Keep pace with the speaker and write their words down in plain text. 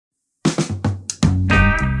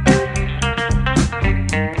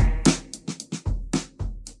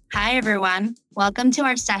Hi, everyone. Welcome to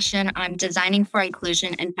our session on designing for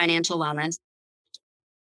inclusion and financial wellness.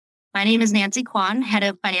 My name is Nancy Kwan, Head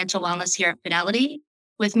of Financial Wellness here at Fidelity.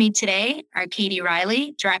 With me today are Katie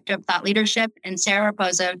Riley, Director of Thought Leadership, and Sarah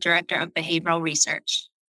Raposo, Director of Behavioral Research.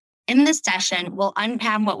 In this session, we'll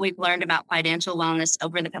unpack what we've learned about financial wellness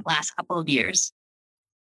over the last couple of years.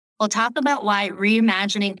 We'll talk about why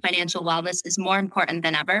reimagining financial wellness is more important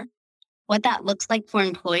than ever, what that looks like for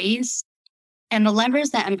employees, and the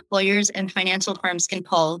levers that employers and financial firms can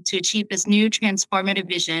pull to achieve this new transformative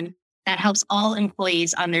vision that helps all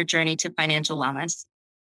employees on their journey to financial wellness.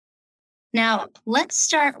 Now, let's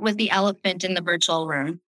start with the elephant in the virtual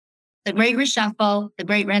room. The Great Reshuffle, the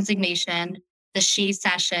Great Resignation, the She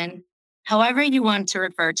Session, however you want to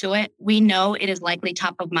refer to it, we know it is likely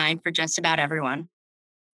top of mind for just about everyone.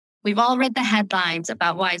 We've all read the headlines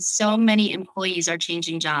about why so many employees are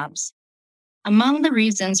changing jobs. Among the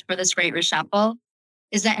reasons for this Great Reshuffle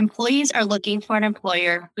is that employees are looking for an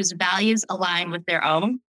employer whose values align with their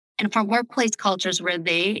own and for workplace cultures where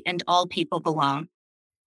they and all people belong.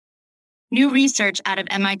 New research out of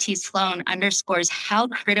MIT Sloan underscores how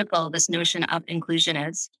critical this notion of inclusion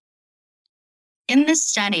is. In this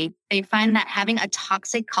study, they find that having a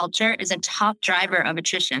toxic culture is a top driver of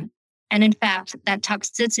attrition. And in fact, that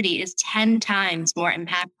toxicity is 10 times more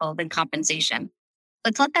impactful than compensation.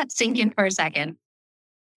 Let's let that sink in for a second.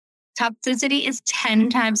 Toxicity is 10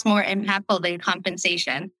 times more impactful than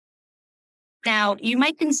compensation. Now, you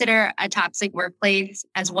might consider a toxic workplace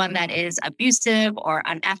as one that is abusive or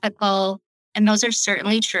unethical, and those are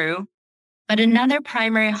certainly true. But another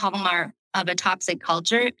primary hallmark of a toxic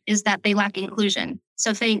culture is that they lack inclusion.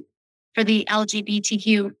 So think for the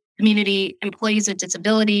LGBTQ community, employees with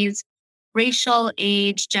disabilities, racial,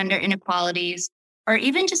 age, gender inequalities, or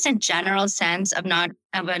even just a general sense of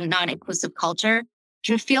a non-inclusive culture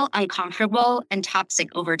can feel uncomfortable and toxic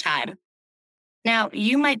over time. Now,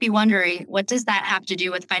 you might be wondering, what does that have to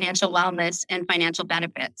do with financial wellness and financial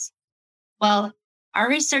benefits? Well, our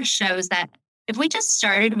research shows that if we just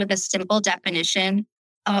started with a simple definition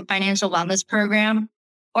of a financial wellness program,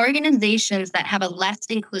 organizations that have a less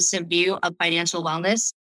inclusive view of financial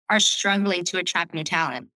wellness are struggling to attract new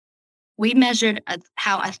talent. We measured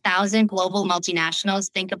how 1,000 global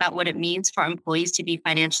multinationals think about what it means for employees to be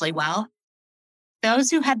financially well.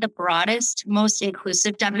 Those who had the broadest, most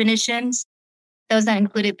inclusive definitions, those that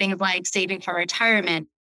included things like saving for retirement,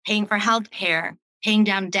 paying for healthcare, paying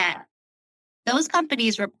down debt, those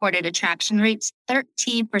companies reported attraction rates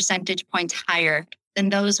 13 percentage points higher than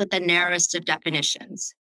those with the narrowest of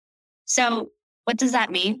definitions. So what does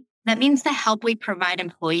that mean? That means the help we provide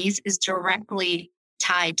employees is directly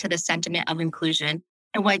tied to the sentiment of inclusion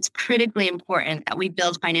and why it's critically important that we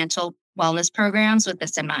build financial wellness programs with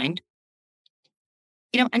this in mind.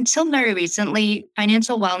 Until very recently,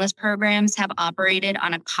 financial wellness programs have operated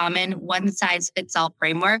on a common one-size-fits-all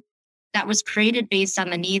framework that was created based on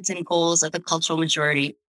the needs and goals of the cultural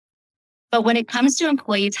majority. But when it comes to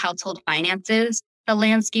employees' household finances, the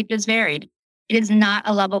landscape is varied. It is not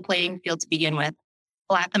a level playing field to begin with.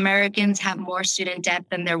 Black Americans have more student debt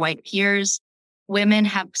than their white peers. Women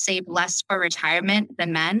have saved less for retirement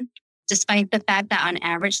than men, despite the fact that on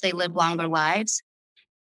average they live longer lives.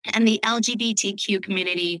 And the LGBTQ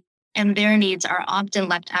community and their needs are often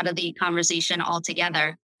left out of the conversation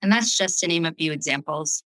altogether. And that's just to name a few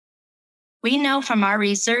examples. We know from our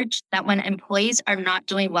research that when employees are not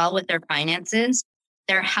doing well with their finances,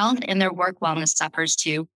 their health and their work wellness suffers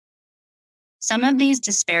too. Some of these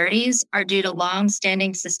disparities are due to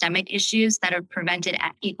long-standing systemic issues that have prevented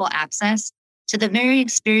equal access to the very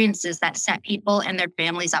experiences that set people and their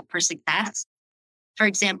families up for success. For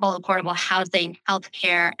example, affordable housing,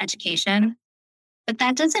 healthcare, education. But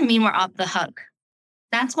that doesn't mean we're off the hook.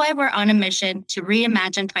 That's why we're on a mission to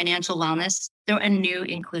reimagine financial wellness through a new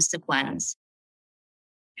inclusive lens.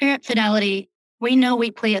 Here at Fidelity, we know we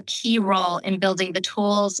play a key role in building the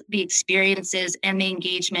tools, the experiences, and the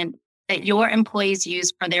engagement that your employees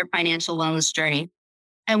use for their financial wellness journey.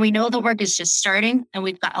 And we know the work is just starting and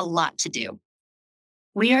we've got a lot to do.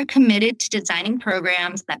 We are committed to designing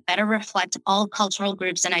programs that better reflect all cultural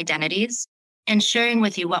groups and identities and sharing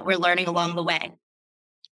with you what we're learning along the way.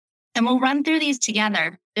 And we'll run through these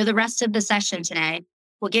together through the rest of the session today.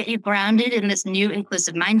 We'll get you grounded in this new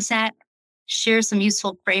inclusive mindset, share some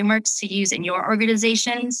useful frameworks to use in your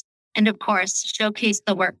organizations, and of course, showcase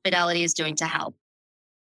the work Fidelity is doing to help.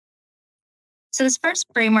 So this first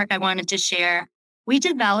framework I wanted to share, we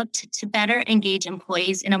developed to better engage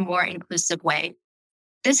employees in a more inclusive way.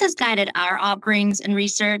 This has guided our offerings and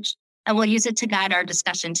research, and we'll use it to guide our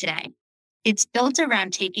discussion today. It's built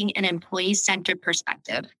around taking an employee-centered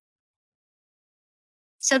perspective.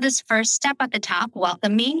 So, this first step at the top,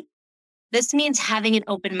 welcome me, this means having an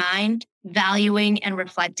open mind, valuing and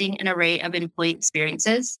reflecting an array of employee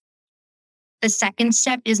experiences. The second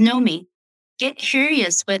step is know me. Get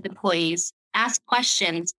curious with employees, ask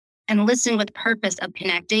questions, and listen with purpose of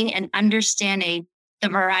connecting and understanding the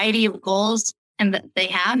variety of goals and that they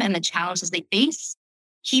have and the challenges they face,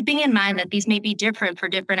 keeping in mind that these may be different for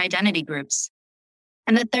different identity groups.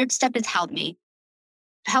 And the third step is help me.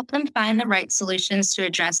 Help them find the right solutions to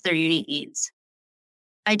address their unique needs.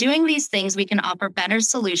 By doing these things, we can offer better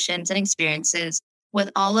solutions and experiences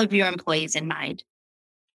with all of your employees in mind.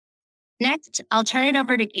 Next, I'll turn it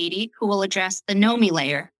over to Katie, who will address the know me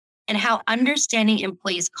layer and how understanding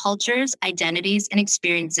employees' cultures, identities, and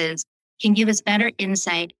experiences can give us better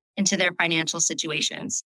insight into their financial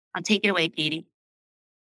situations. I'll take it away, Katie.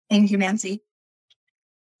 Thank you, Nancy.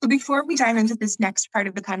 So before we dive into this next part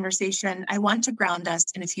of the conversation, I want to ground us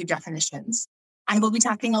in a few definitions. I will be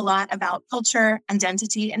talking a lot about culture,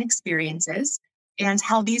 identity, and experiences, and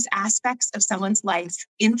how these aspects of someone's life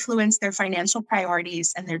influence their financial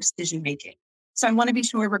priorities and their decision making. So I want to be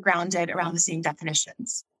sure we're grounded around the same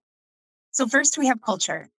definitions. So first, we have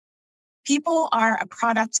culture. People are a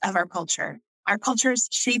product of our culture. Our cultures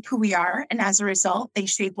shape who we are, and as a result, they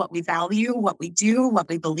shape what we value, what we do, what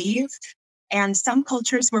we believe. And some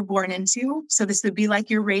cultures we're born into, so this would be like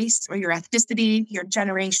your race or your ethnicity, your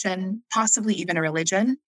generation, possibly even a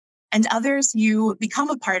religion. And others you become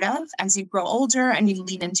a part of as you grow older and you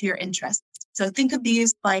lean into your interests. So think of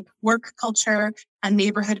these like work culture, a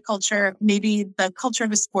neighborhood culture, maybe the culture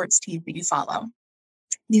of a sports team that you follow.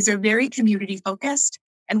 These are very community focused,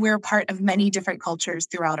 and we're a part of many different cultures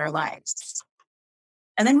throughout our lives.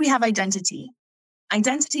 And then we have identity.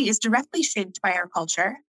 Identity is directly shaped by our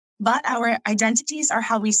culture, but our identities are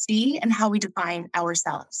how we see and how we define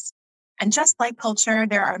ourselves. And just like culture,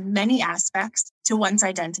 there are many aspects to one's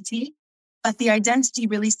identity, but the identity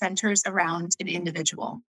really centers around an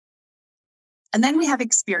individual. And then we have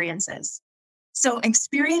experiences. So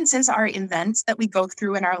experiences are events that we go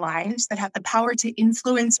through in our lives that have the power to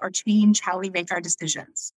influence or change how we make our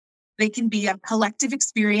decisions. They can be a collective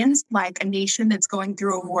experience, like a nation that's going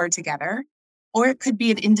through a war together, or it could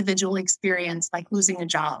be an individual experience, like losing a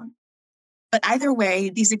job. But either way,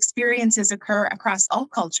 these experiences occur across all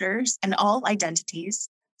cultures and all identities.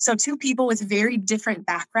 So two people with very different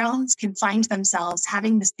backgrounds can find themselves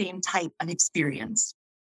having the same type of experience.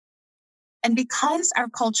 And because our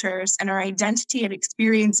cultures and our identity and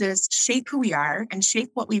experiences shape who we are and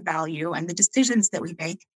shape what we value and the decisions that we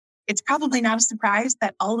make, it's probably not a surprise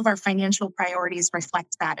that all of our financial priorities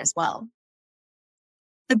reflect that as well.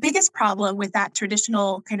 The biggest problem with that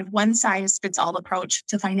traditional kind of one-size-fits-all approach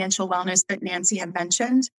to financial wellness that Nancy had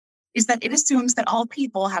mentioned is that it assumes that all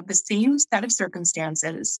people have the same set of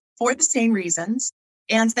circumstances for the same reasons,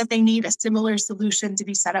 and that they need a similar solution to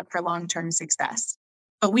be set up for long-term success.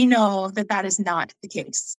 But we know that that is not the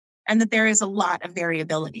case, and that there is a lot of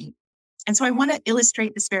variability. And so I want to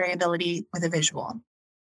illustrate this variability with a visual.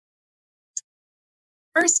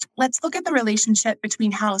 First, let's look at the relationship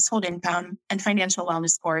between household income and financial wellness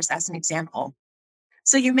scores as an example.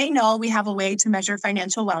 So you may know we have a way to measure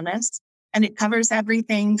financial wellness, and it covers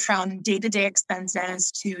everything from day-to-day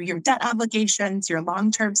expenses to your debt obligations, your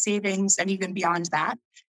long-term savings, and even beyond that.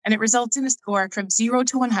 And it results in a score from 0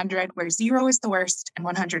 to 100, where 0 is the worst and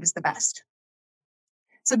 100 is the best.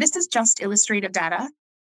 So this is just illustrative data.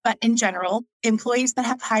 But in general, employees that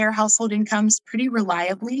have higher household incomes pretty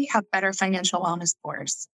reliably have better financial wellness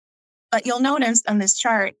scores. But you'll notice on this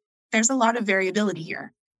chart, there's a lot of variability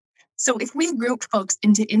here. So if we group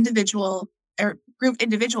individuals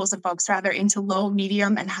of folks rather into low,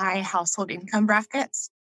 medium, and high household income brackets,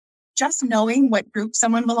 just knowing what group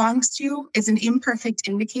someone belongs to is an imperfect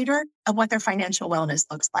indicator of what their financial wellness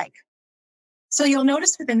looks like. So you'll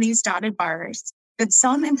notice within these dotted bars that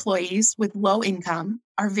some employees with low income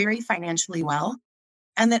are very financially well,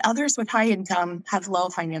 and that others with high income have low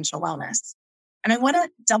financial wellness. And I want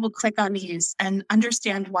to double click on these and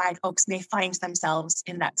understand why folks may find themselves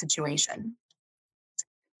in that situation.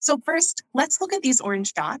 So first, let's look at these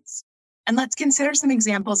orange dots, and let's consider some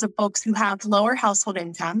examples of folks who have lower household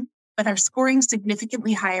income, but are scoring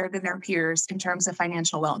significantly higher than their peers in terms of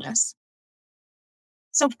financial wellness.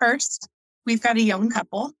 So first, we've got a young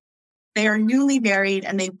couple. They are newly married,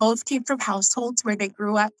 and they both came from households where they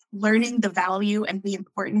grew up learning the value and the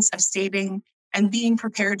importance of saving and being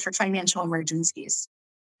prepared for financial emergencies.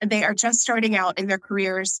 And they are just starting out in their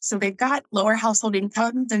careers, so they've got lower household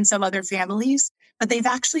income than some other families, but they've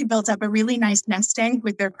actually built up a really nice nest egg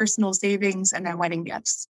with their personal savings and their wedding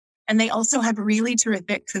gifts. And they also have really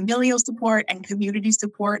terrific familial support and community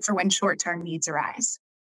support for when short-term needs arise.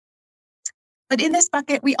 But in this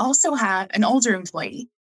bucket, we also have an older employee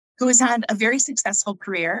who has had a very successful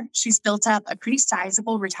career. She's built up a pretty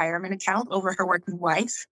sizable retirement account over her working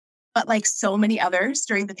life. But like so many others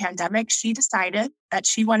during the pandemic, she decided that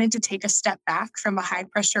she wanted to take a step back from a high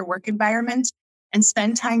pressure work environment and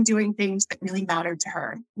spend time doing things that really mattered to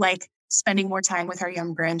her, like spending more time with her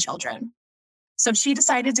young grandchildren. So she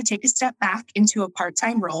decided to take a step back into a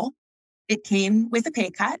part-time role. It came with a pay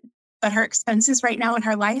cut, but her expenses right now in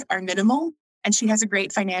her life are minimal, and she has a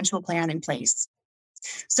great financial plan in place.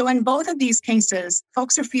 So in both of these cases,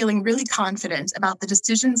 folks are feeling really confident about the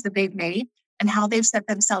decisions that they've made and how they've set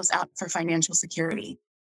themselves up for financial security.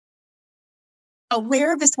 But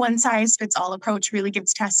where this one-size-fits-all approach really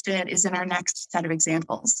gets tested is in our next set of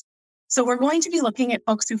examples. So we're going to be looking at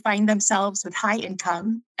folks who find themselves with high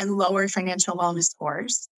income and lower financial wellness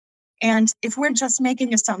scores. And if we're just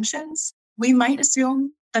making assumptions, we might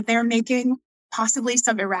assume that they're making possibly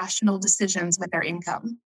some irrational decisions with their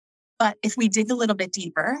income. But if we dig a little bit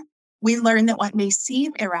deeper, we learn that what may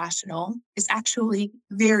seem irrational is actually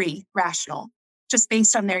very rational, just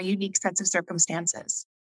based on their unique sets of circumstances.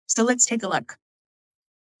 So let's take a look.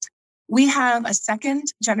 We have a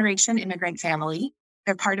second-generation immigrant family.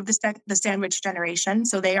 They're part of the sandwich generation,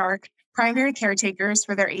 so they are primary caretakers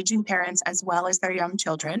for their aging parents as well as their young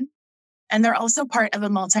children. And they're also part of a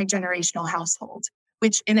multi-generational household,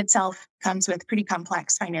 which in itself comes with pretty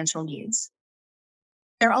complex financial needs.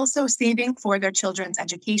 They're also saving for their children's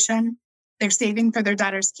education. They're saving for their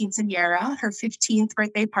daughter's quinceañera, her 15th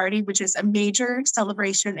birthday party, which is a major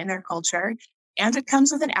celebration in their culture. And it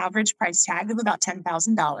comes with an average price tag of about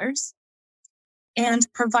 $10,000. And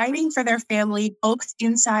providing for their family, both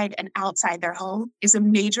inside and outside their home, is a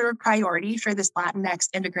major priority for this Latinx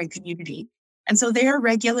immigrant community. And so they are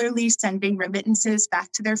regularly sending remittances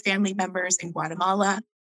back to their family members in Guatemala.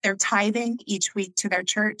 They're tithing each week to their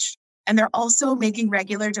church. And they're also making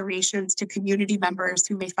regular donations to community members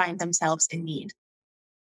who may find themselves in need.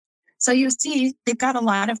 So you see, they've got a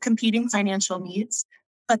lot of competing financial needs,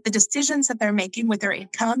 but the decisions that they're making with their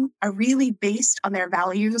income are really based on their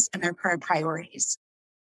values and their current priorities.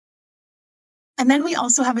 And then we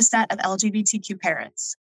also have a set of LGBTQ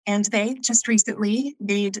parents, and they just recently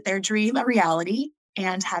made their dream a reality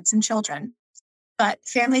and had some children. But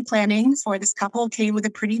family planning for this couple came with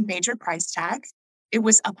a pretty major price tag. It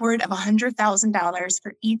was upward of $100,000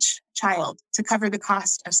 for each child to cover the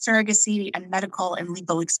cost of surrogacy and medical and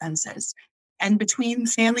legal expenses. And between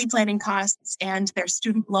family planning costs and their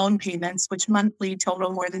student loan payments, which monthly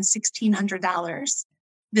total more than $1,600,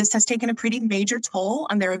 this has taken a pretty major toll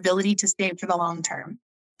on their ability to save for the long term.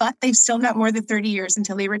 But they've still got more than 30 years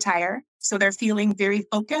until they retire, so they're feeling very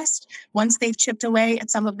focused once they've chipped away at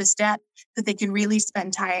some of this debt that they can really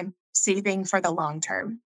spend time saving for the long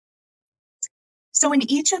term. So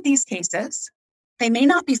in each of these cases, they may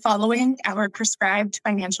not be following our prescribed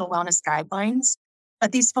financial wellness guidelines,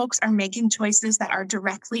 but these folks are making choices that are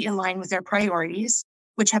directly in line with their priorities,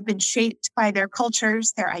 which have been shaped by their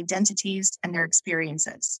cultures, their identities, and their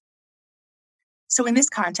experiences. So in this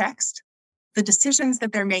context, the decisions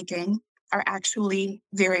that they're making are actually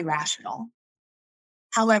very rational.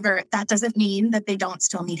 However, that doesn't mean that they don't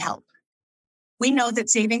still need help. We know that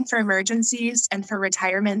saving for emergencies and for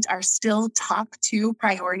retirement are still top 2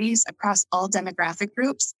 priorities across all demographic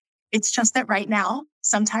groups. It's just that right now,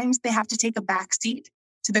 sometimes they have to take a backseat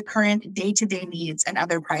to the current day-to-day needs and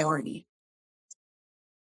other priority.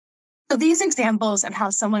 So these examples of how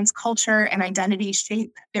someone's culture and identity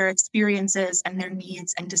shape their experiences and their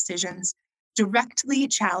needs and decisions directly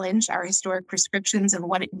challenge our historic prescriptions of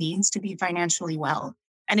what it means to be financially well.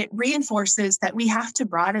 And it reinforces that we have to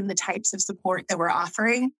broaden the types of support that we're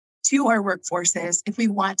offering to our workforces if we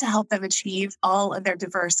want to help them achieve all of their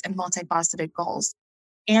diverse and multifaceted goals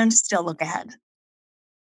and still look ahead.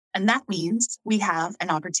 And that means we have an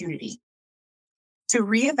opportunity to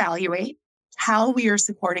reevaluate how we are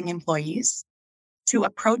supporting employees, to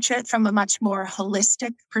approach it from a much more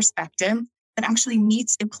holistic perspective that actually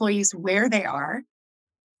meets employees where they are,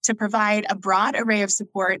 to provide a broad array of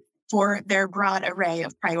support for their broad array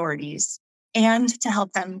of priorities, and to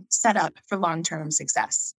help them set up for long-term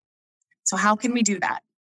success. So how can we do that?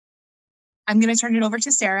 I'm going to turn it over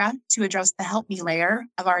to Sarah to address the help me layer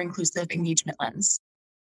of our inclusive engagement lens.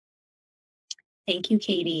 Thank you,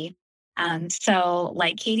 Katie. So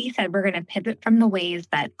like Katie said, we're going to pivot from the ways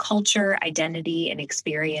that culture, identity, and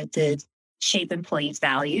experiences shape employees'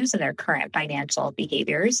 values and their current financial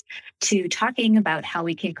behaviors to talking about how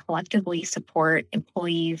we can collectively support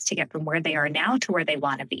employees to get from where they are now to where they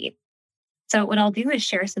want to be. So what I'll do is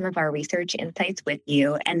share some of our research insights with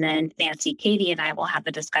you, and then Nancy, Katie, and I will have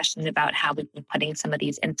a discussion about how we've been putting some of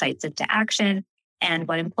these insights into action and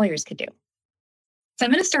what employers could do. So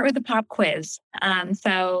I'm going to start with the pop quiz.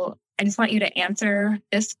 So I just want you to answer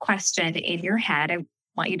this question in your head. I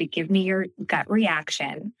want you to give me your gut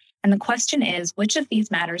reaction. And the question is, which of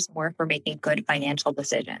these matters more for making good financial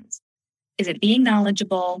decisions? Is it being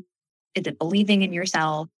knowledgeable? Is it believing in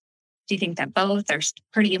yourself? Do you think that both are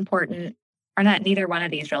pretty important, or not neither one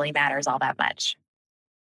of these really matters all that much?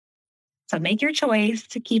 So make your choice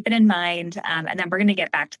to keep it in mind. And then we're going to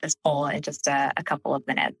get back to this poll in just a couple of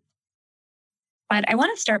minutes. But I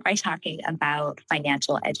want to start by talking about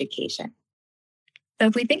financial education. So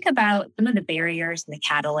if we think about some of the barriers and the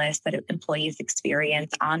catalysts that employees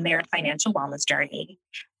experience on their financial wellness journey,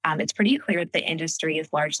 it's pretty clear that the industry is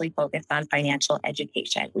largely focused on financial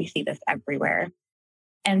education. We see this everywhere.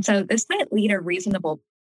 And so this might lead a reasonable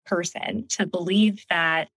person to believe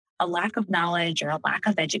that a lack of knowledge or a lack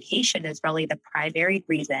of education is really the primary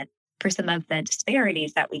reason for some of the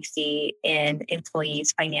disparities that we see in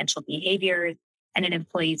employees' financial behaviors and in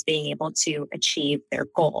employees being able to achieve their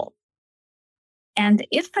goal. And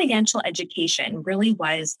if financial education really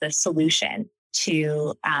was the solution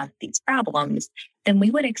to these problems, then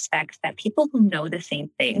we would expect that people who know the same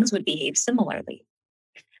things would behave similarly.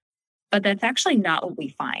 But that's actually not what we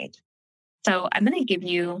find. So I'm going to give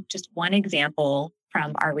you just one example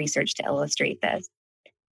from our research to illustrate this.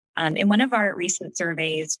 In one of our recent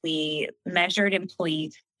surveys, we measured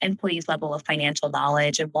employees' level of financial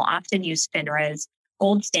knowledge, and we'll often use FINRA's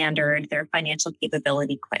gold standard, their financial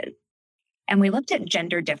capability quiz. And we looked at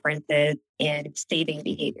gender differences in saving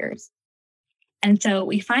behaviors. And so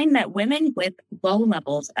we find that women with low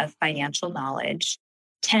levels of financial knowledge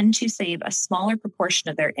tend to save a smaller proportion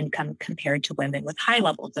of their income compared to women with high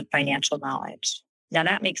levels of financial knowledge. Now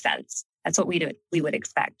that makes sense. That's what we would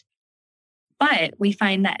expect. But we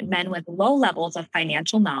find that men with low levels of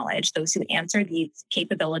financial knowledge, those who answer these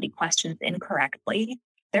capability questions incorrectly,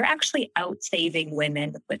 they're actually outsaving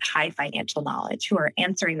women with high financial knowledge who are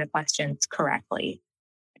answering the questions correctly.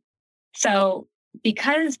 So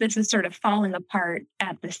because this is sort of falling apart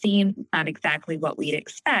at the seams, not exactly what we'd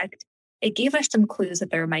expect, it gave us some clues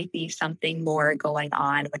that there might be something more going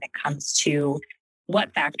on when it comes to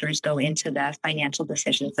what factors go into the financial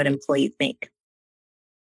decisions that employees make.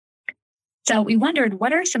 So we wondered,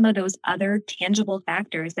 what are some of those other tangible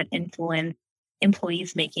factors that influence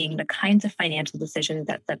employees making the kinds of financial decisions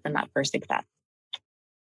that set them up for success?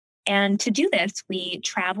 And to do this, we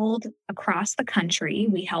traveled across the country.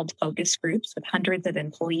 We held focus groups with hundreds of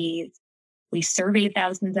employees. We surveyed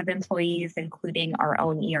thousands of employees, including our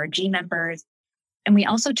own ERG members. And we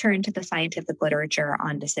also turned to the scientific literature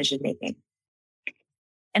on decision-making.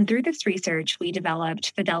 And through this research, we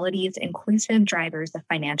developed Fidelity's Inclusive Drivers of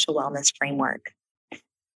Financial Wellness framework.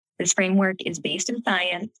 This framework is based in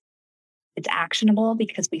science. It's actionable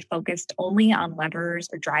because we focused only on levers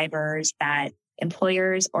or drivers that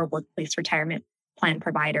employers or workplace retirement plan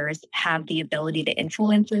providers have the ability to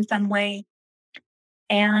influence in some way.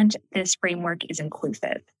 And this framework is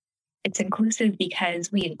inclusive. It's inclusive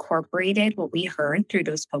because we incorporated what we heard through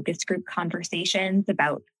those focus group conversations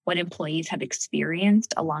about what employees have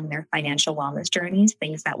experienced along their financial wellness journeys,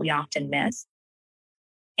 things that we often miss.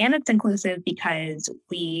 And it's inclusive because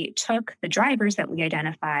we took the drivers that we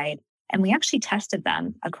identified and we actually tested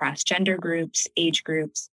them across gender groups, age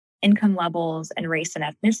groups, income levels, and race and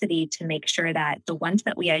ethnicity to make sure that the ones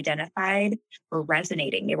that we identified were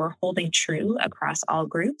resonating. They were holding true across all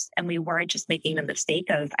groups, and we weren't just making the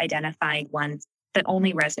mistake of identifying ones that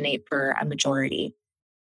only resonate for a majority.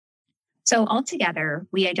 So altogether,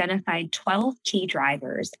 we identified 12 key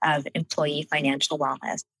drivers of employee financial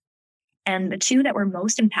wellness. And the two that were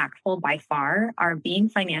most impactful by far are being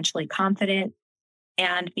financially confident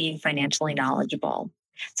and being financially knowledgeable.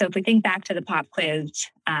 So if we think back to the pop quiz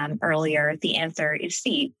earlier, the answer is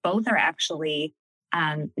C. Both are actually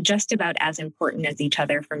just about as important as each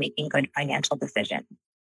other for making good financial decisions.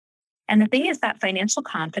 And the thing is that financial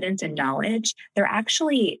confidence and knowledge, they're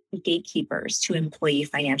actually gatekeepers to employee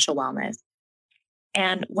financial wellness.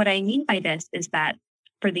 And what I mean by this is that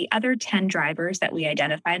for the other 10 drivers that we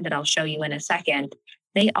identified that I'll show you in a second,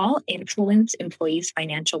 they all influence employees'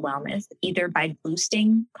 financial wellness, either by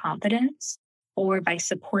boosting confidence or by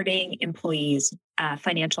supporting employees'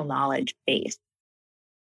 financial knowledge base.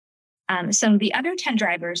 So the other 10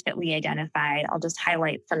 drivers that we identified, I'll just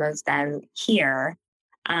highlight some of them here.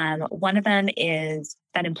 One of them is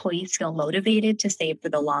that employees feel motivated to save for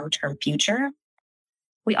the long-term future.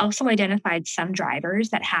 We also identified some drivers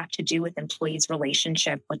that have to do with employees'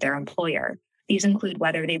 relationship with their employer. These include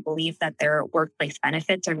whether they believe that their workplace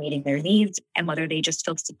benefits are meeting their needs and whether they just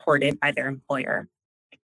feel supported by their employer.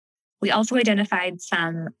 We also identified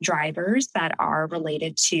some drivers that are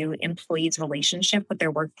related to employees' relationship with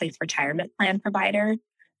their workplace retirement plan provider.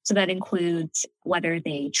 So that includes whether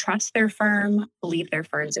they trust their firm, believe their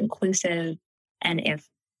firm's inclusive, and if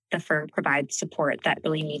the firm provides support that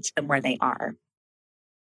really meets them where they are.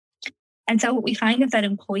 And so what we find is that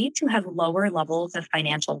employees who have lower levels of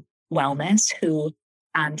financial wellness, who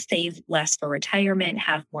save less for retirement,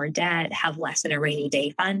 have more debt, have less in a rainy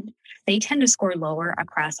day fund, they tend to score lower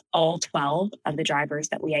across all 12 of the drivers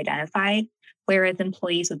that we identified, whereas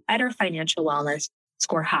employees with better financial wellness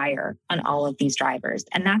score higher on all of these drivers.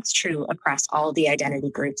 And that's true across all the identity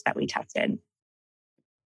groups that we tested.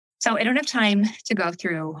 So I don't have time to go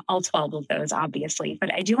through all 12 of those, obviously,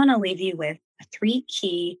 but I do want to leave you with 3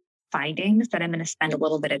 key findings that I'm going to spend a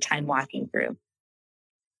little bit of time walking through.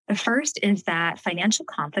 The first is that financial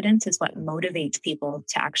confidence is what motivates people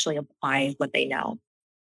to actually apply what they know.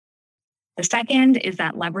 The second is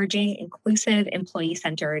that leveraging inclusive,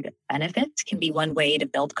 employee-centered benefits can be one way to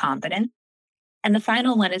build confidence. And the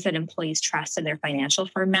final one is that employees' trust in their financial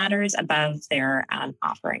firm matters above their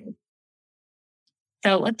offering.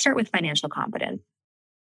 So let's start with financial confidence.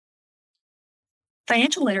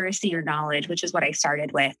 Financial literacy or knowledge, which is what I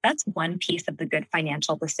started with, that's one piece of the good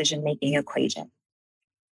financial decision-making equation.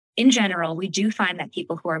 In general, we do find that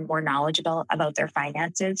people who are more knowledgeable about their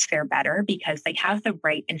finances fare better because they have the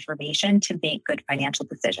right information to make good financial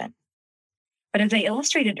decisions. But as I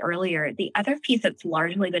illustrated earlier, the other piece that's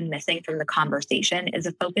largely been missing from the conversation is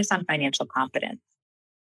a focus on financial confidence.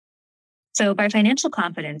 So by financial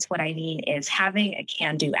confidence, what I mean is having a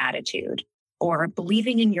can-do attitude or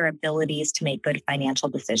believing in your abilities to make good financial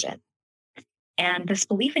decisions. And this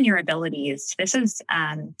belief in your abilities, this is,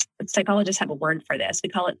 psychologists have a word for this. We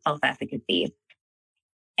call it self-efficacy.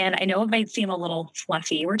 And I know it might seem a little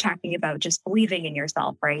fluffy. We're talking about just believing in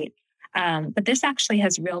yourself, right? But this actually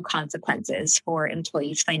has real consequences for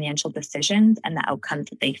employees' financial decisions and the outcomes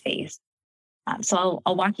that they face. So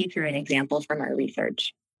I'll walk you through an example from our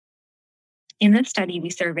research. In this study, we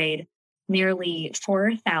surveyed nearly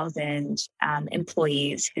 4,000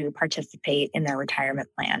 employees who participate in their retirement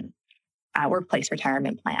plan. Workplace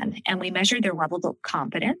retirement plan. And we measured their level of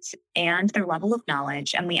confidence and their level of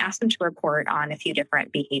knowledge. And we asked them to report on a few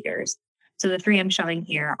different behaviors. So the 3 I'm showing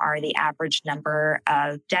here are the average number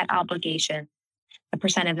of debt obligations, the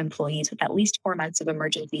percent of employees with at least 4 months of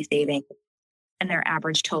emergency savings, and their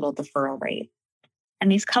average total deferral rate.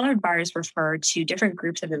 And these colored bars refer to different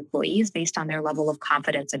groups of employees based on their level of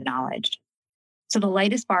confidence and knowledge. So the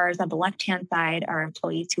lightest bars on the left-hand side are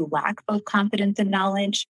employees who lack both confidence and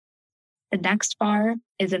knowledge. The next bar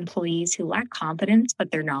is employees who lack confidence,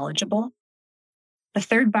 but they're knowledgeable. The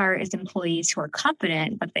third bar is employees who are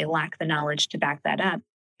confident, but they lack the knowledge to back that up.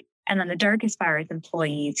 And then the darkest bar is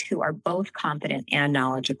employees who are both confident and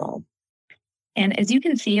knowledgeable. And as you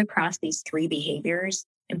can see across these 3 behaviors,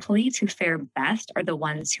 employees who fare best are the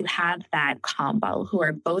ones who have that combo, who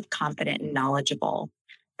are both confident and knowledgeable.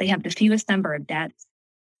 They have the fewest number of debts.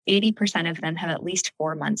 80% of them have at least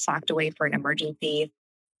 4 months socked away for an emergency.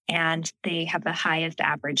 And they have the highest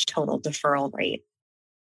average total deferral rate.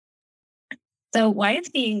 So why is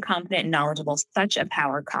being confident and knowledgeable such a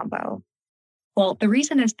power combo? Well, the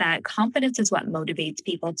reason is that confidence is what motivates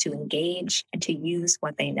people to engage and to use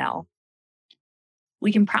what they know.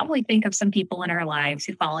 We can probably think of some people in our lives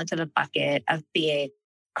who fall into the bucket of being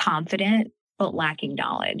confident but lacking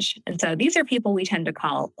knowledge. And so these are people we tend to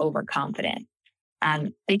call overconfident.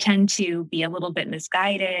 They tend to be a little bit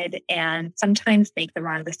misguided and sometimes make the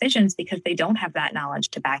wrong decisions because they don't have that knowledge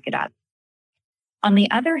to back it up. On the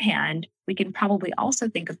other hand, we can probably also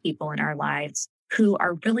think of people in our lives who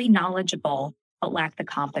are really knowledgeable but lack the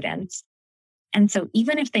confidence. And so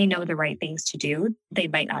even if they know the right things to do, they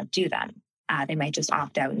might not do them. They might just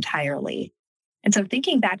opt out entirely. And so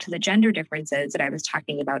thinking back to the gender differences that I was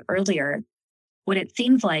talking about earlier, what it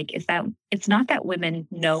seems like is that it's not that women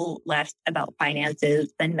know less about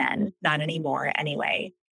finances than men, not anymore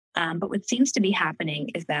anyway. But what seems to be happening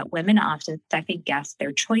is that women often second guess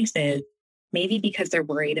their choices, maybe because they're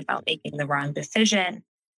worried about making the wrong decision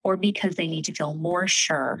or because they need to feel more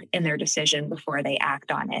sure in their decision before they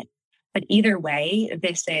act on it. But either way,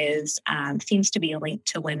 this seems to be linked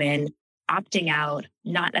to women opting out,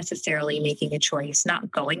 not necessarily making a choice, not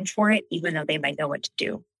going for it, even though they might know what to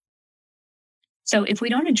do. So if we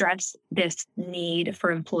don't address this need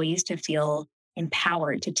for employees to feel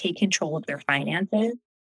empowered to take control of their finances,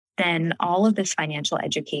 then all of this financial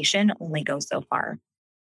education only goes so far.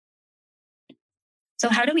 So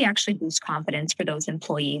how do we actually boost confidence for those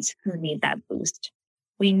employees who need that boost?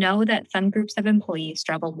 We know that some groups of employees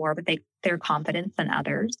struggle more with their confidence than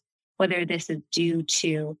others, whether this is due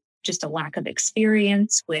to just a lack of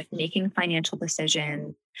experience with making financial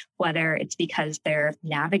decisions, whether it's because they're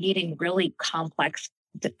navigating really complex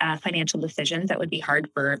financial decisions that would be hard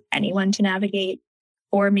for anyone to navigate,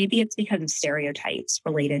 or maybe it's because of stereotypes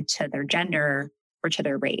related to their gender or to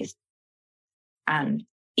their race.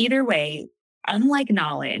 Either way, unlike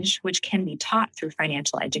knowledge, which can be taught through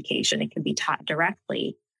financial education, it can be taught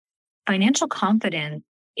directly. Financial confidence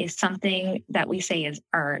is something that we say is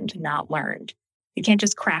earned, not learned. You can't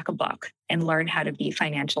just crack a book and learn how to be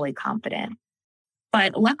financially confident.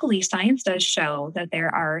 But luckily, science does show that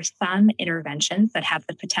there are some interventions that have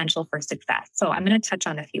the potential for success. So I'm going to touch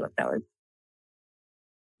on a few of those.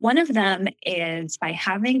 One of them is by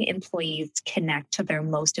having employees connect to their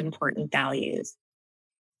most important values.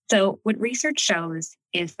 So what research shows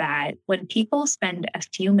is that when people spend a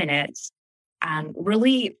few minutes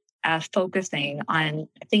really focusing on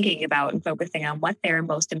thinking about and focusing on what their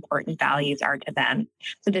most important values are to them.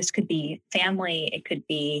 So this could be family, it could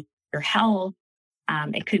be your health,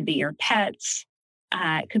 it could be your pets,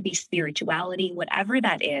 it could be spirituality, whatever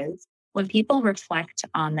that is. When people reflect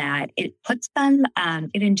on that, it puts them,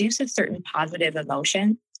 it induces certain positive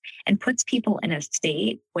emotions and puts people in a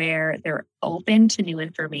state where they're open to new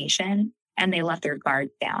information and they let their guard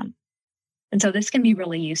down. And so this can be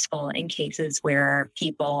really useful in cases where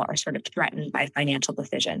people are sort of threatened by financial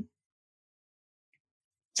decisions.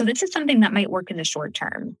 So this is something that might work in the short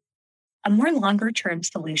term. A more longer term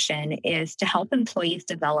solution is to help employees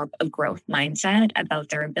develop a growth mindset about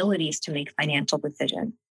their abilities to make financial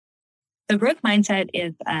decisions. The growth mindset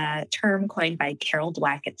is a term coined by Carol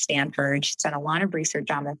Dweck at Stanford. She's done a lot of research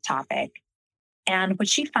on this topic. And what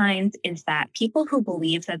she finds is that people who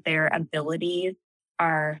believe that their abilities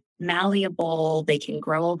are malleable, they can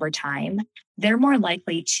grow over time, they're more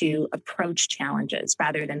likely to approach challenges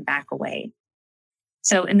rather than back away.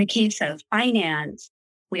 So in the case of finance,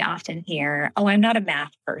 we often hear, oh, I'm not a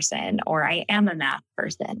math person, or I am a math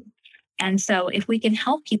person. And so if we can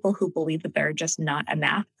help people who believe that they're just not a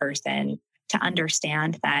math person to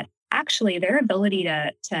understand that actually their ability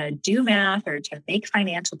to do math or to make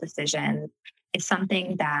financial decisions is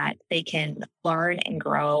something that they can learn and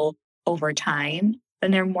grow over time,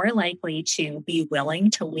 then they're more likely to be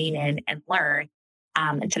willing to lean in and learn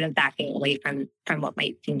instead of backing away from what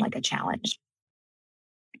might seem like a challenge.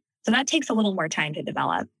 So that takes a little more time to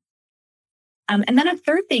develop. And then a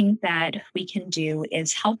third thing that we can do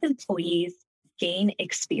is help employees gain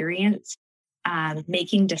experience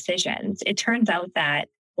making decisions. It turns out that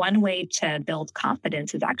one way to build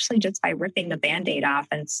confidence is actually just by ripping the Band-Aid off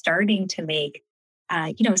and starting to make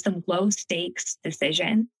some low stakes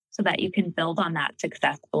decisions so that you can build on that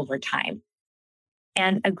success over time.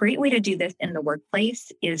 And a great way to do this in the workplace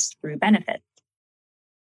is through benefits.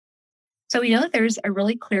 So we know that there's a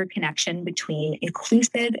really clear connection between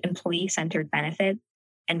inclusive, employee-centered benefits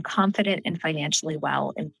and confident and financially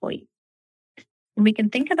well employees. And we can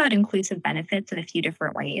think about inclusive benefits in a few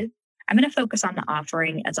different ways. I'm going to focus on the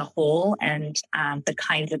offering as a whole and the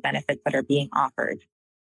kinds of benefits that are being offered.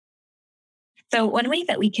 So one way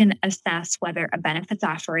that we can assess whether a benefits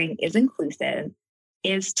offering is inclusive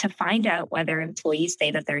is to find out whether employees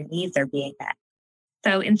say that their needs are being met.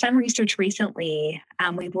 So in some research recently,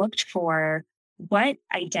 we've looked for what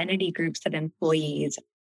identity groups of employees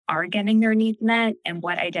are getting their needs met and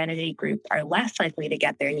what identity groups are less likely to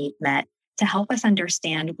get their needs met to help us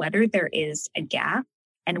understand whether there is a gap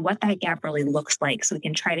and what that gap really looks like so we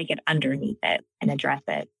can try to get underneath it and address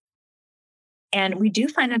it. And we do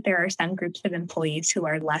find that there are some groups of employees who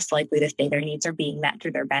are less likely to say their needs are being met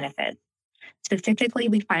through their benefits. Specifically,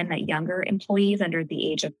 we find that younger employees under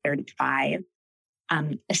the age of 35,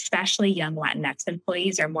 especially young Latinx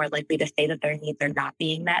employees, are more likely to say that their needs are not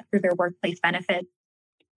being met through their workplace benefits.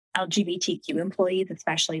 LGBTQ employees,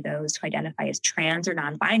 especially those who identify as trans or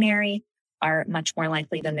non-binary, are much more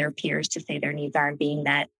likely than their peers to say their needs aren't being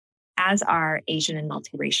met, as are Asian and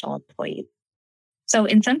multiracial employees. So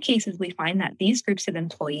in some cases, we find that these groups of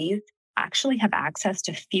employees actually have access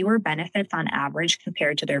to fewer benefits on average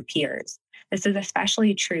compared to their peers. This is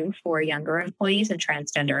especially true for younger employees and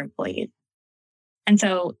transgender employees. And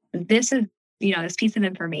so this is, this piece of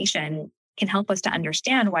information can help us to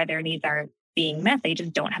understand why their needs are being met. They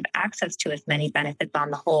just don't have access to as many benefits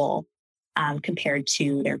on the whole compared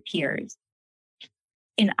to their peers.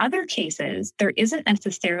 In other cases, there isn't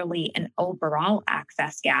necessarily an overall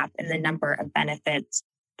access gap in the number of benefits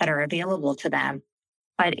that are available to them,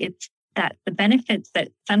 but it's that the benefits that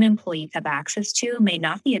some employees have access to may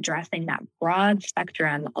not be addressing that broad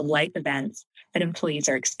spectrum of life events that employees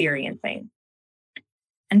are experiencing.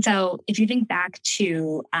 And so if you think back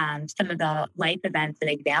to some of the life events and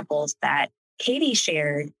examples that Katie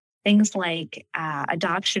shared, things like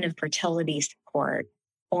adoption and fertility support,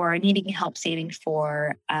 or needing help saving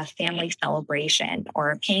for a family celebration,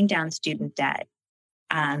 or paying down student debt.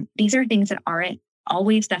 These are things that aren't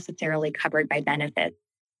always necessarily covered by benefits.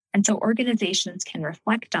 And so organizations can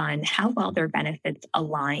reflect on how well their benefits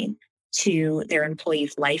align to their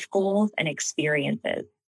employees' life goals and experiences.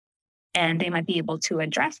 And they might be able to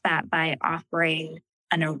address that by offering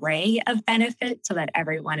an array of benefits so that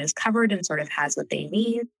everyone is covered and sort of has what they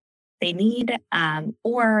need,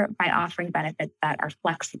 or by offering benefits that are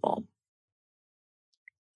flexible.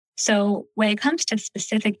 So when it comes to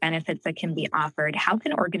specific benefits that can be offered, how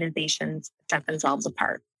can organizations set themselves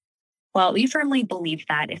apart? Well, we firmly believe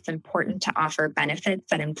that it's important to offer benefits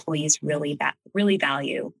that employees really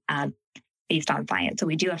value based on science. So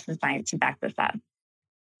we do have some science to back this up.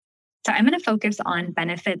 So I'm going to focus on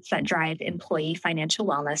benefits that drive employee financial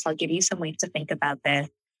wellness. I'll give you some ways to think about this.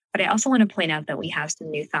 But I also want to point out that we have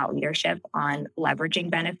some new thought leadership on leveraging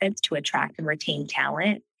benefits to attract and retain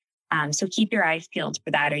talent. So keep your eyes peeled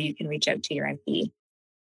for that, or you can reach out to your MP.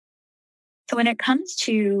 So when it comes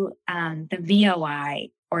to the VOI,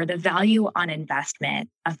 or the value on investment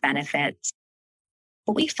of benefits,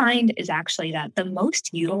 what we find is actually that the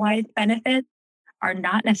most utilized benefits are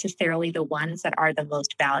not necessarily the ones that are the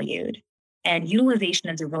most valued. And utilization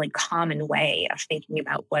is a really common way of thinking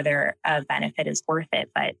about whether a benefit is worth it.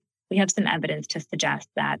 But we have some evidence to suggest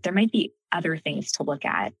that there might be other things to look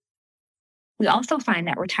at. We also find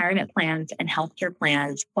that retirement plans and healthcare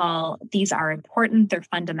plans, while these are important, they're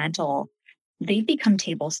fundamental, they've become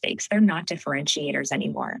table stakes. They're not differentiators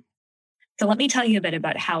anymore. So let me tell you a bit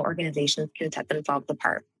about how organizations can set themselves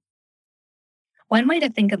apart. One way to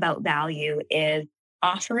think about value is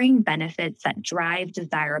offering benefits that drive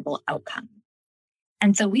desirable outcomes.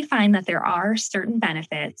 And so we find that there are certain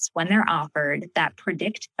benefits when they're offered that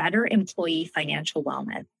predict better employee financial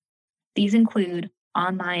wellness. These include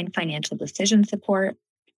online financial decision support.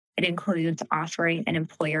 It includes offering an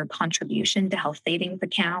employer contribution to health savings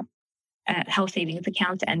accounts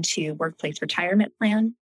and to workplace retirement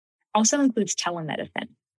plan. Also includes telemedicine.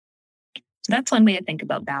 So that's one way to think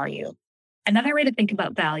about value. Another way to think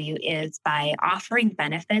about value is by offering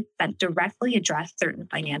benefits that directly address certain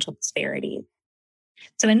financial disparities.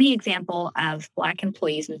 So in the example of Black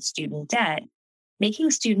employees with student debt, making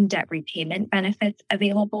student debt repayment benefits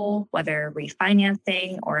available, whether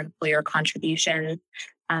refinancing or employer contributions,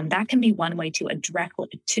 that can be one way to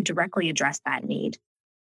directly address that need.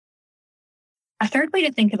 A third way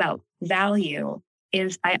to think about value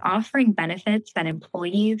is by offering benefits that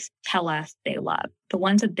employees tell us they love, the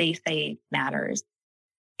ones that they say matters.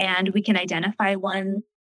 And we can identify ones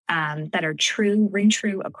that are ring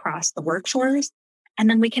true across the workforce. And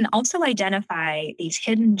then we can also identify these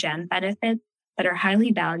hidden gem benefits that are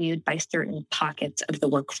highly valued by certain pockets of the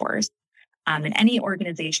workforce. And any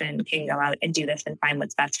organization can go out and do this and find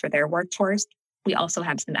what's best for their workforce. We also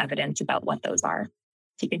have some evidence about what those are.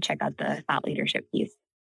 So you can check out the thought leadership piece.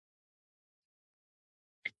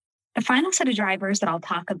 The final set of drivers that I'll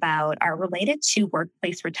talk about are related to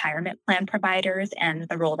workplace retirement plan providers and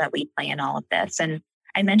the role that we play in all of this. And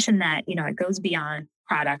I mentioned that, it goes beyond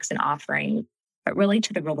products and offerings, but really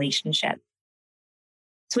to the relationship.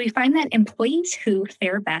 So we find that employees who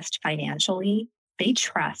fare best financially, they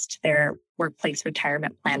trust their workplace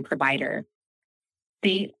retirement plan provider.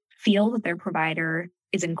 They feel that their provider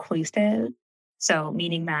is inclusive. So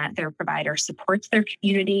meaning that their provider supports their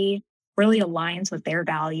community, really aligns with their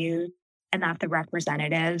values, and that the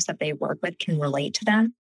representatives that they work with can relate to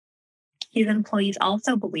them. These employees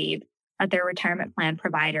also believe that their retirement plan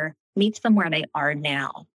provider meets them where they are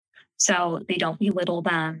now. So they don't belittle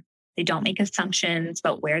them. They don't make assumptions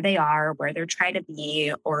about where they are, where they're trying to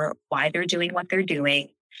be, or why they're doing what they're doing.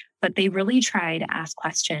 But they really try to ask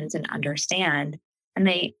questions and understand. And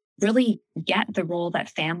they really get the role that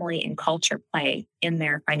family and culture play in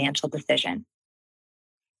their financial decision.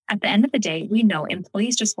 At the end of the day, we know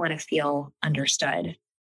employees just want to feel understood.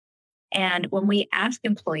 And when we ask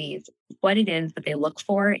employees what it is that they look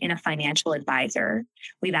for in a financial advisor,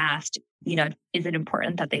 we've asked, is it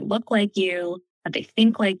important that they look like you, that they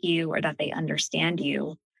think like you, or that they understand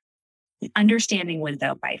you? Understanding wins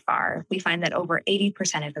out by far. We find that over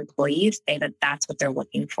 80% of employees say that that's what they're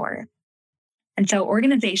looking for. And so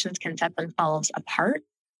organizations can set themselves apart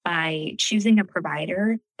by choosing a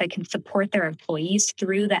provider that can support their employees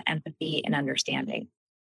through that empathy and understanding.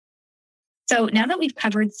 So now that we've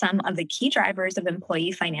covered some of the key drivers of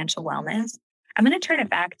employee financial wellness, I'm going to turn it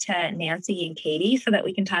back to Nancy and Katie so that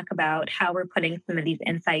we can talk about how we're putting some of these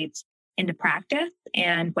insights into practice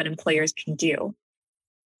and what employers can do.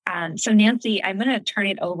 So Nancy, I'm going to turn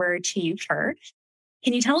it over to you first.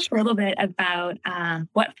 Can you tell us a little bit about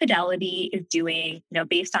what Fidelity is doing,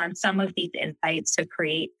 based on some of these insights to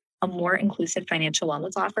create a more inclusive financial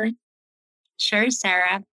wellness offering? Sure,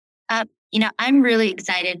 Sarah. I'm really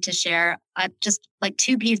excited to share just like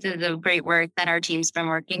two pieces of great work that our team's been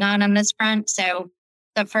working on this front. So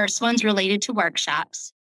the first one's related to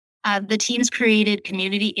workshops. The team's created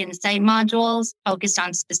community insight modules focused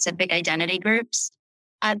on specific identity groups.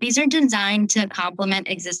 These are designed to complement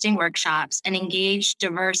existing workshops and engage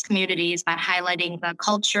diverse communities by highlighting the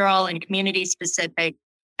cultural and community-specific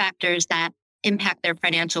factors that impact their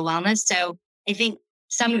financial wellness. So I think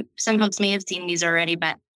some folks may have seen these already,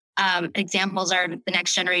 but examples are the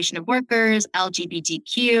next generation of workers,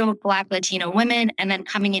 LGBTQ, Black Latino women, and then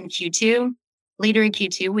coming in Q2, later in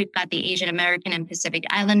Q2, we've got the Asian American and Pacific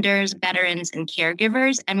Islanders, veterans, and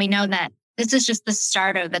caregivers. And we know that this is just the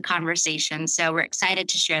start of the conversation. So we're excited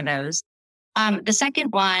to share those. The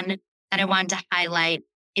second one that I wanted to highlight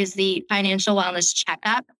is the financial wellness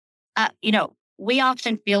checkup. We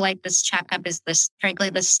often feel like this checkup is frankly,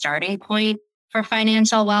 the starting point for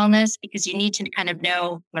financial wellness, because you need to kind of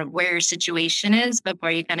know where your situation is before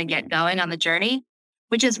you kind of get going on the journey,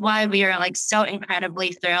 which is why we are so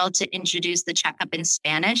incredibly thrilled to introduce the checkup in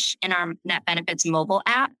Spanish in our Net Benefits mobile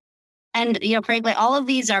app. And, frankly, all of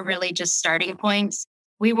these are really just starting points.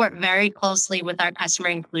 We work very closely with our customer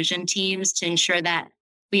inclusion teams to ensure that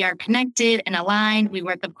we are connected and aligned. We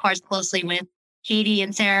work, of course, closely with Katie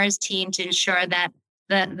and Sarah's team to ensure that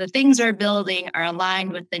the things we're building are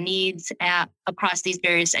aligned with the needs across these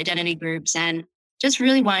various identity groups, and just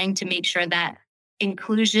really wanting to make sure that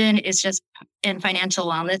inclusion is just in financial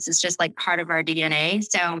wellness is just like part of our DNA.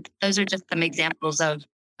 So those are just some examples of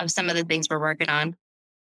some of the things we're working on.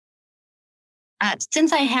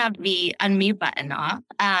 Since I have the unmute button off,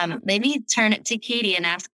 maybe turn it to Katie and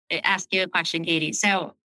ask you a question, Katie.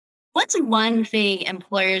 So what's one thing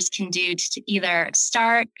employers can do to either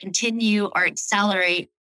start, continue, or accelerate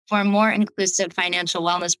for a more inclusive financial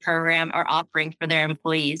wellness program or offering for their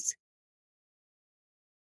employees?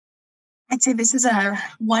 I'd say this is a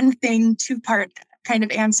one thing, two-part kind of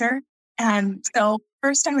answer. So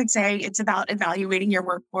first, I would say it's about evaluating your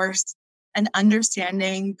workforce and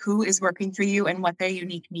understanding who is working for you and what their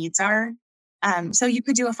unique needs are. So you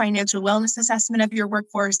could do a financial wellness assessment of your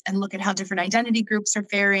workforce and look at how different identity groups are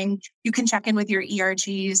faring. You can check in with your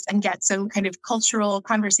ERGs and get some kind of cultural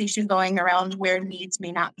conversation going around where needs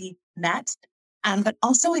may not be met. But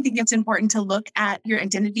also, I think it's important to look at your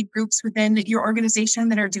identity groups within your organization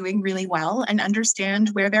that are doing really well and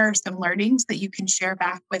understand where there are some learnings that you can share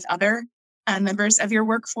back with other members of your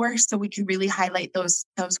workforce, so we can really highlight those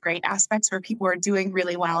great aspects where people are doing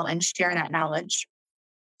really well and share that knowledge.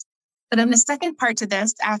 But then the second part to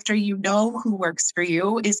this, after you know who works for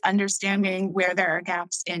you, is understanding where there are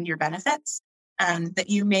gaps in your benefits that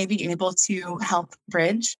you may be able to help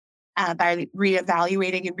bridge by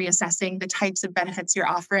reevaluating and reassessing the types of benefits you're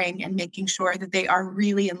offering and making sure that they are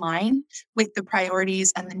really in line with the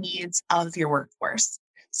priorities and the needs of your workforce.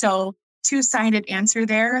 So two-sided answer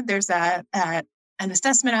there. There's an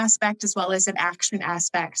assessment aspect as well as an action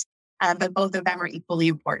aspect, but both of them are equally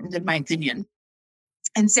important in my opinion.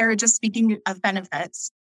 And Sarah, just speaking of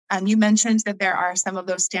benefits, you mentioned that there are some of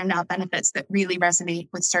those standout benefits that really resonate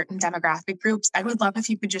with certain demographic groups. I would love if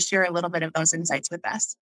you could just share a little bit of those insights with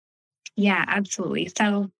us. Yeah, absolutely.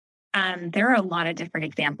 So there are a lot of different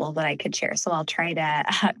examples that I could share. So I'll try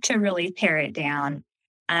to really pare it down.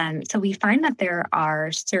 So we find that there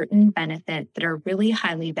are certain benefits that are really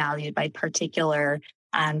highly valued by particular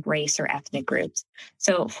race or ethnic groups.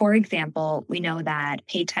 So for example, we know that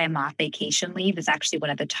paid time off vacation leave is actually one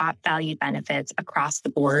of the top valued benefits across the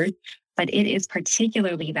board, but it is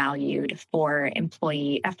particularly valued for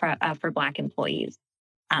Black employees.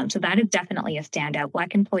 So that is definitely a standout.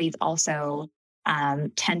 Black employees also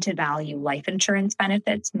tend to value life insurance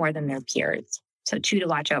benefits more than their peers. So two to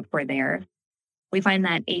watch out for there. We find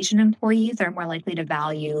that Asian employees are more likely to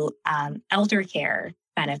value elder care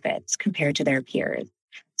benefits compared to their peers.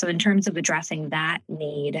 So in terms of addressing that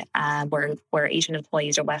need, where Asian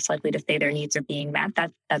employees are less likely to say their needs are being met,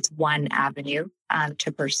 that's one avenue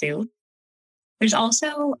to pursue. There's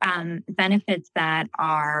also benefits that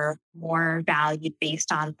are more valued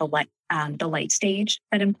based on the life stage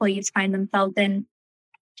that employees find themselves in.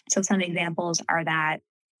 So some examples are that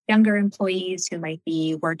younger employees who might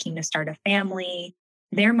be working to start a family,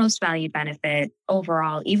 their most valued benefit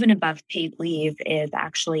overall, even above paid leave, is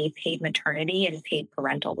actually paid maternity and paid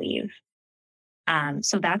parental leave.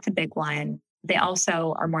 So that's a big one. They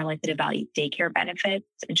also are more likely to value daycare benefits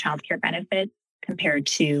and childcare benefits compared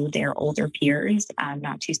to their older peers,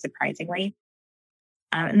 not too surprisingly.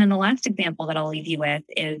 And then the last example that I'll leave you with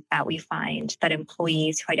is that we find that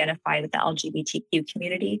employees who identify with the LGBTQ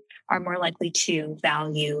community are more likely to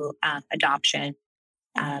value adoption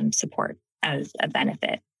support as a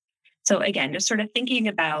benefit. So again, just sort of thinking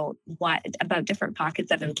about different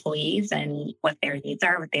pockets of employees and what their needs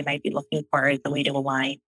are, what they might be looking for as a way to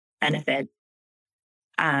align benefits.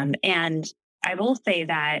 And I will say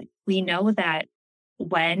that we know that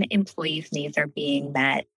when employees' needs are being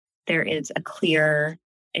met, there is a clear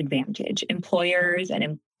advantage. Employers and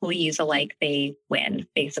employees alike, they win.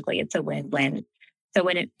 Basically, it's a win-win. So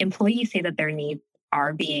when employees say that their needs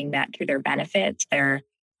are being met through their benefits, they're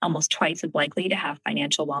almost twice as likely to have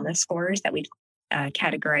financial wellness scores that we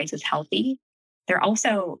categorize as healthy. They're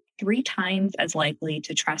also 3 times as likely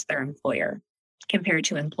to trust their employer compared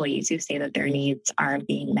to employees who say that their needs aren't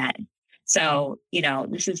being met. So,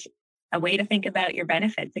 this is a way to think about your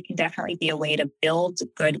benefits. It can definitely be a way to build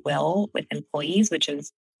goodwill with employees, which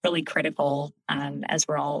is really critical as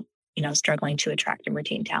we're all, struggling to attract and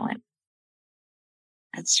retain talent.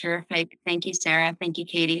 That's terrific. Thank you, Sarah. Thank you,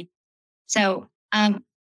 Katie. So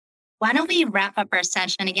why don't we wrap up our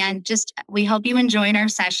session again? We hope you enjoyed our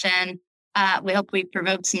session. We hope we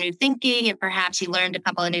provoked some new thinking and perhaps you learned a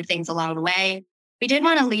couple of new things along the way. We did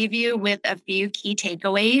want to leave you with a few key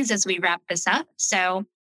takeaways as we wrap this up. So,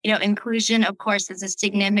 inclusion, of course, is a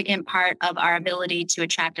significant part of our ability to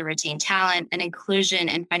attract and retain talent, and inclusion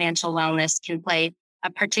and financial wellness can play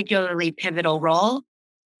a particularly pivotal role.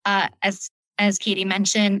 As Katie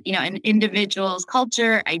mentioned, an individual's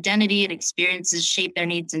culture, identity, and experiences shape their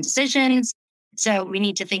needs and decisions. So we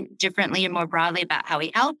need to think differently and more broadly about how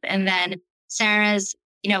we help. And then Sarah's,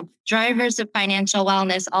 drivers of financial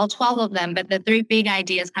wellness, all 12 of them, but the 3 big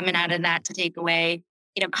ideas coming out of that to take away,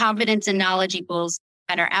 confidence and knowledge equals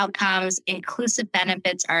better outcomes. Inclusive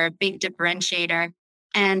benefits are a big differentiator.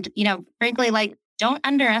 And, frankly, don't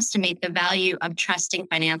underestimate the value of trusting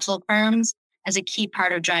financial firms as a key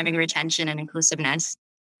part of driving retention and inclusiveness.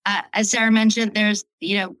 As Sarah mentioned, there's,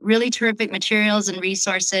 really terrific materials and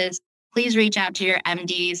resources. Please reach out to your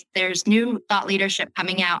MDs. There's new thought leadership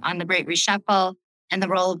coming out on the Great Reshuffle and the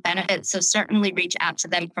role of benefits. So certainly reach out to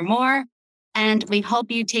them for more. And we hope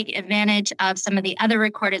you take advantage of some of the other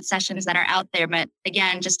recorded sessions that are out there. But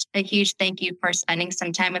again, just a huge thank you for spending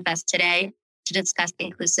some time with us today to discuss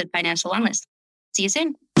inclusive financial wellness. See you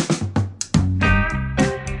soon.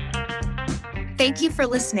 Thank you for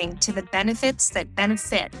listening to the Benefits That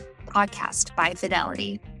Benefit podcast by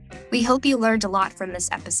Fidelity. We hope you learned a lot from this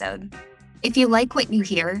episode. If you like what you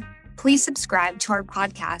hear, please subscribe to our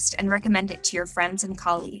podcast and recommend it to your friends and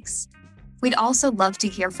colleagues. We'd also love to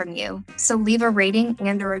hear from you, so leave a rating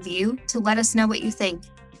and a review to let us know what you think.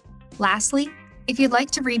 Lastly, if you'd like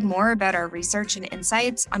to read more about our research and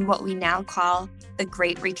insights on what we now call the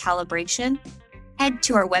Great Recalibration, head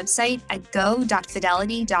to our website at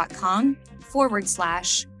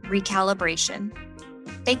go.fidelity.com/recalibration.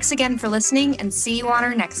 Thanks again for listening and see you on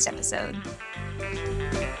our next episode.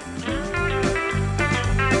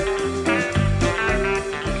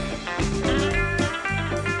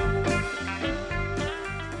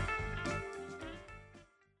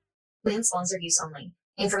 Planned sponsored use only.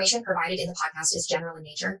 Information provided in the podcast is general in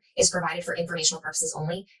nature, is provided for informational purposes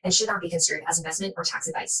only, and should not be construed as investment or tax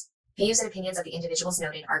advice. Views and opinions of the individuals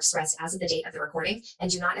noted are expressed as of the date of the recording and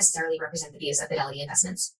do not necessarily represent the views of Fidelity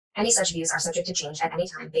Investments. Any such views are subject to change at any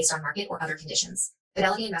time based on market or other conditions.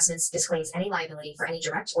 Fidelity Investments disclaims any liability for any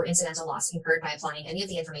direct or incidental loss incurred by applying any of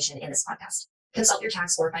the information in this podcast. Consult your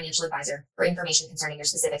tax or financial advisor for information concerning your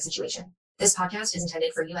specific situation. This podcast is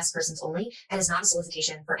intended for U.S. persons only and is not a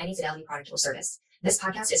solicitation for any Fidelity product or service. This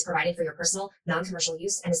podcast is provided for your personal, non-commercial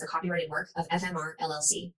use and is the copyrighted work of FMR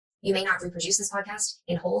LLC. You may not reproduce this podcast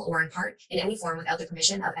in whole or in part in any form without the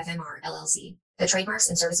permission of FMR LLC. The trademarks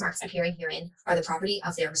and service marks appearing herein are the property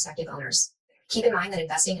of their respective owners. Keep in mind that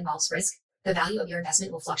investing involves risk. The value of your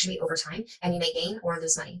investment will fluctuate over time and you may gain or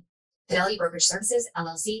lose money. Fidelity Brokerage Services,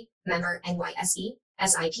 LLC, member NYSE,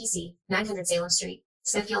 SIPC, 900 Salem Street,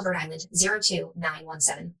 Smithfield, Rhode Island,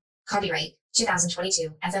 02917. Copyright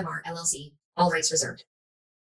 2022 FMR LLC. All rights reserved.